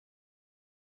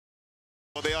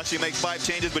Well, they actually make 5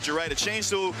 changes, but you're right. A change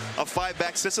to a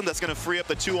 5-back system that's going to free up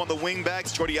the 2 on the wing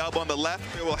backs. Jordi Alba on the left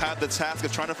will have the task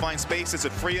of trying to find spaces to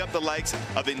free up the likes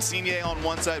of Insigne on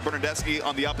one side, Bernardeschi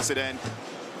on the opposite end.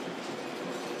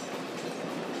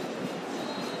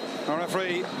 Our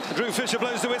referee, Drew Fisher,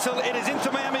 blows the whistle. It is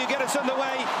Inter Miami who get us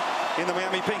underway in the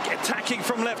Miami pink, attacking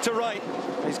from left to right.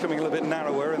 He's coming a little bit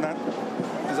narrower, and that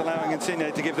is allowing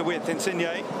Insigne to give the width.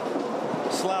 Insigne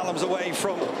slaloms away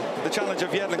from the challenge of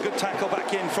Yedlin. Good tackle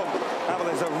back in from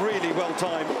Alvarez, really well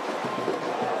timed.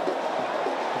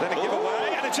 Then a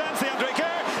giveaway and a chance. The Andre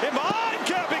Kerr in behind.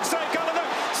 Kerr, big save, Gallagher.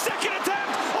 Second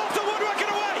attempt off the woodwork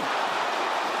and away.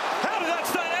 How did that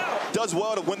stay out? Does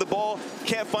well to win the ball,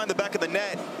 can't find the back of the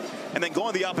net, and then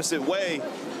going the opposite way.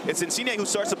 It's Insigne who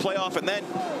starts to play off, and then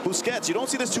Busquets. You don't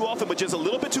see this too often, but just a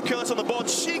little bit too careless on the ball.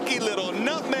 Cheeky little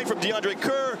nutmeg from DeAndre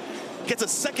Kerr. Gets a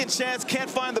second chance, can't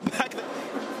find the back.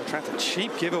 Tried a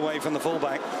cheap giveaway from the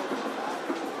fullback.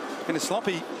 In a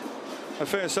sloppy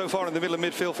affair so far in the middle of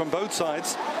midfield from both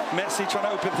sides. Messi trying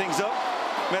to open things up.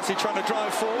 Messi trying to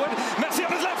drive forward. Messi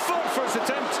on his left foot. First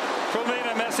attempt from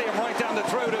Lionel Messi, and right down the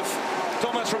throat of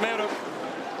Thomas Romero.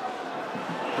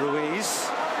 Ruiz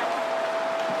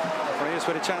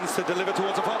with a chance to deliver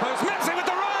towards the far post. Messi with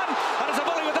the run, and it's a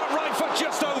volley with that right foot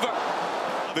just over.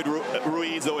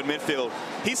 Ruiz, though, in midfield,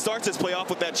 he starts his play off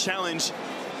with that challenge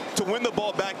to win the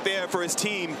ball back there for his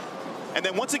team. And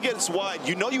then once it gets wide,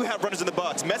 you know you have runners in the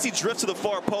box. Messi drifts to the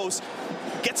far post,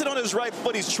 gets it on his right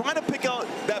foot. He's trying to pick out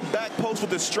that back post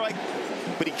with his strike,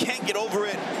 but he can't get over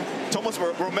it. Thomas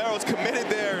Romero's committed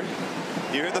there.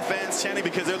 You hear the fans chanting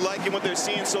because they're liking what they're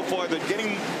seeing so far. They're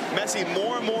getting Messi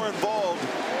more and more involved.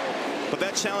 But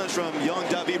that challenge from young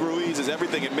David Ruiz is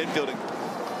everything in midfield.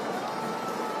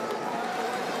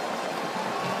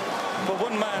 But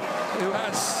one man who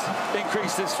has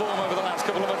increased his form over the last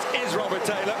couple of months is Robert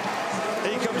Taylor.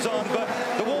 He comes on, but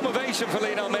the warm ovation for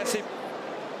Lionel Messi.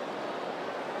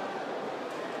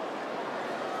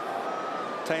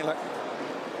 Taylor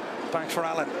back for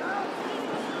Allen.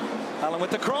 Allen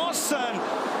with the cross, and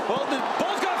well, the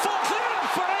ball's going to fall clear, and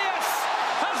Farias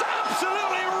has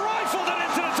absolutely rifled it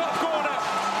into the top corner.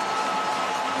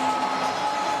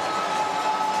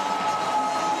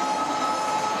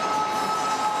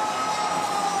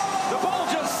 The ball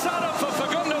just sat up for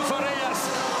Facundo Farias,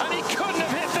 and he couldn't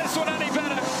have hit this one any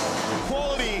better.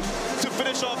 Quality to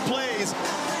finish off plays,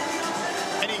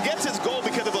 and he gets his goal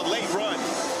because of a late run.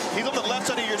 He's on the left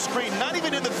side of your screen, not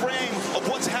even in the frame of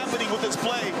what's happening with this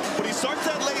play, but he starts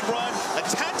that late run,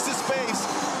 attacks the space,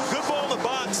 good ball in the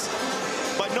box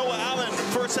by Noah Allen,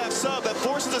 first half sub, that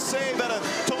forces a save out of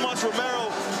Thomas Romero,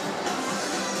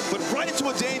 but right into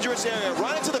a dangerous area,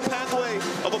 right into the pathway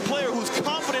of a player who's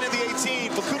confident in the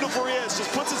 18. Facundo Farias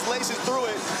just puts his laces through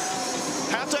it.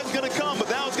 Halftime's going to come, but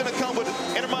now it's going to come with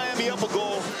Inter Miami up a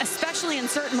goal. Especially in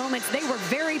certain moments, they were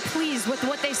very pleased with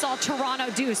what they saw Toronto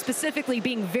do, specifically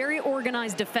being very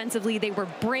organized defensively. They were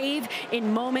brave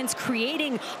in moments,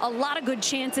 creating a lot of good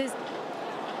chances.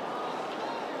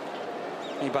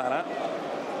 Ibarra.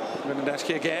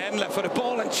 Bernardeschi again, left-footed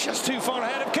ball, and just too far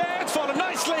ahead of Kerr. It's fallen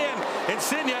nicely in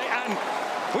Insigne, and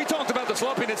we talked about the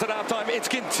sloppiness at halftime. It's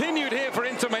continued here for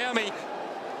Inter Miami.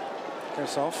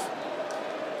 Goes off.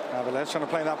 Alvarez trying to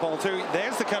play that ball too.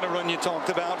 There's the kind of run you talked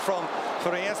about from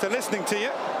Farias. They're listening to you.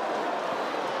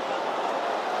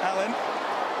 Allen.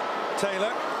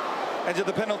 Taylor. Edge of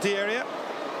the penalty area.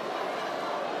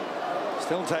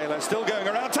 Still Taylor. Still going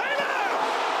around. Taylor!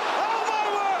 Oh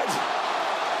my word!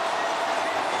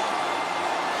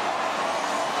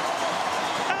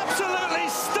 Absolutely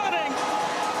stunning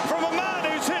from a man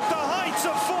who's hit the heights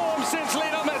of form since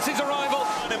Lionel Messi's arrival.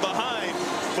 And behind,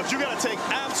 but you got to take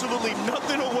absolutely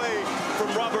nothing away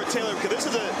from Robert Taylor, because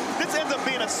this ends up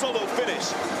being a solo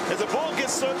finish. As the ball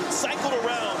gets cycled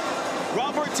around,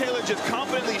 Robert Taylor just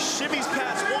confidently shimmies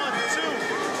past 1,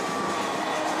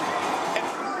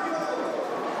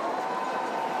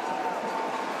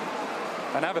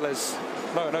 2. And Alvarez,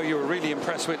 no, you were really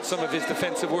impressed with some of his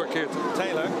defensive work here.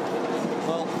 Taylor,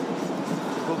 well,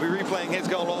 we'll be replaying his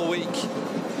goal all week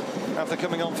after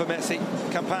coming on for Messi.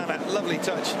 Campana, lovely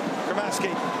touch. Kramaski,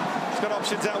 he's got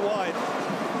options out wide.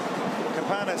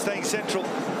 Campana staying central.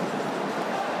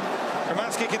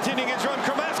 Kramaski continuing his run.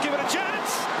 Kramaski with a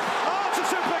chance. Oh, it's a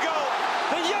super goal.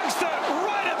 The youngster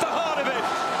right at the heart of it.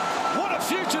 What a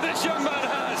future this young man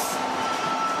has.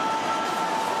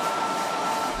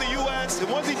 The U.S., and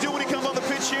what does he do when he comes on the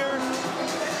pitch here?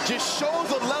 Just shows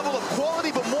the level of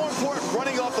quality, but more important,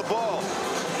 running off the ball.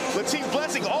 Latif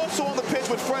Blessing also on the pitch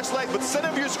with fresh legs, but center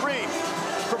of your screen,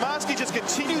 Kramaski just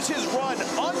continues his run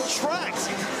untracked.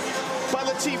 by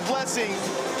Latif Blessing.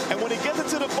 And when he gets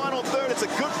into the final third, it's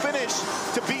a good finish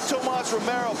to beat Tomas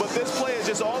Romero. But this play is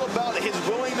just all about his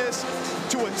willingness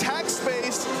to attack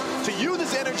space, to use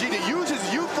his energy, to use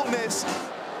his youthfulness.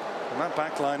 And that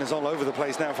back line is all over the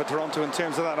place now for Toronto in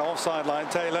terms of that offside line.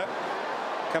 Taylor,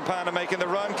 Campana making the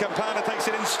run. Campana takes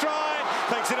it in stride,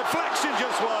 takes it a flexion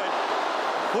just wide.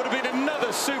 Would have been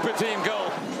another super team goal.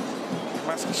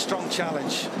 That's a strong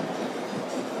challenge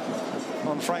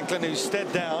on Franklin, who's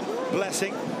stead down.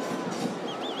 Blessing.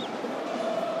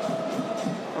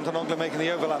 Montenegro making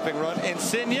the overlapping run.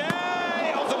 Insigne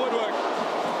off the woodwork.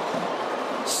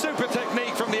 Super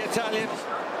technique from the Italian.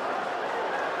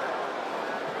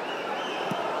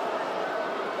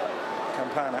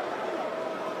 Campana.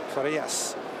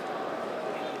 Farias.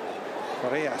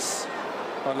 Farias.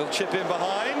 A little chip in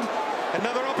behind.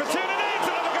 Another opportunity. It's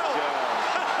another goal.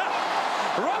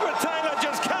 Yeah. Robert Taylor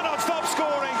just cannot stop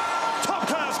scoring.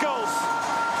 Top-class goals.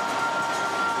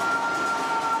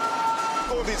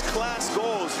 Of these class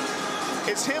goals,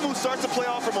 it's him who starts to play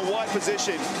off from a wide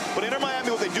position. But Inter Miami,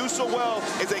 what they do so well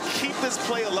is they keep this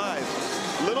play alive.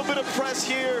 A little bit of press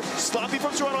here, sloppy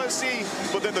from Toronto FC,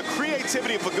 but then the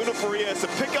creativity of Facundo Farias to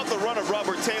pick out the run of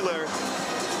Robert Taylor.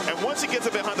 And once he gets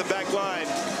it behind the back line,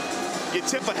 you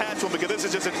tip a hat to him because this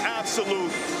is just an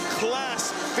absolute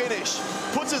class finish.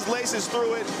 Puts his laces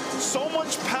through it. So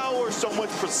much power, so much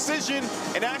precision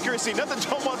and accuracy. Nothing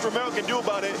Tomas Romero can do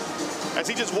about it as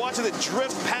he just watches it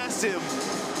drift past him,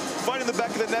 finding the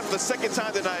back of the net for the second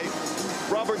time tonight.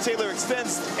 Robert Taylor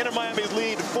extends Inter Miami's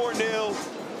lead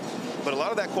 4-0. But a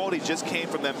lot of that quality just came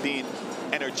from them being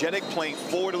energetic, playing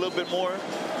forward a little bit more,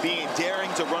 being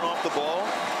daring to run off the ball,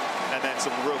 and then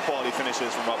some real quality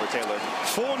finishes from Robert Taylor.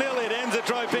 4-0 it ends at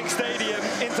Drive Pink Stadium.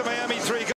 Inter Miami 3.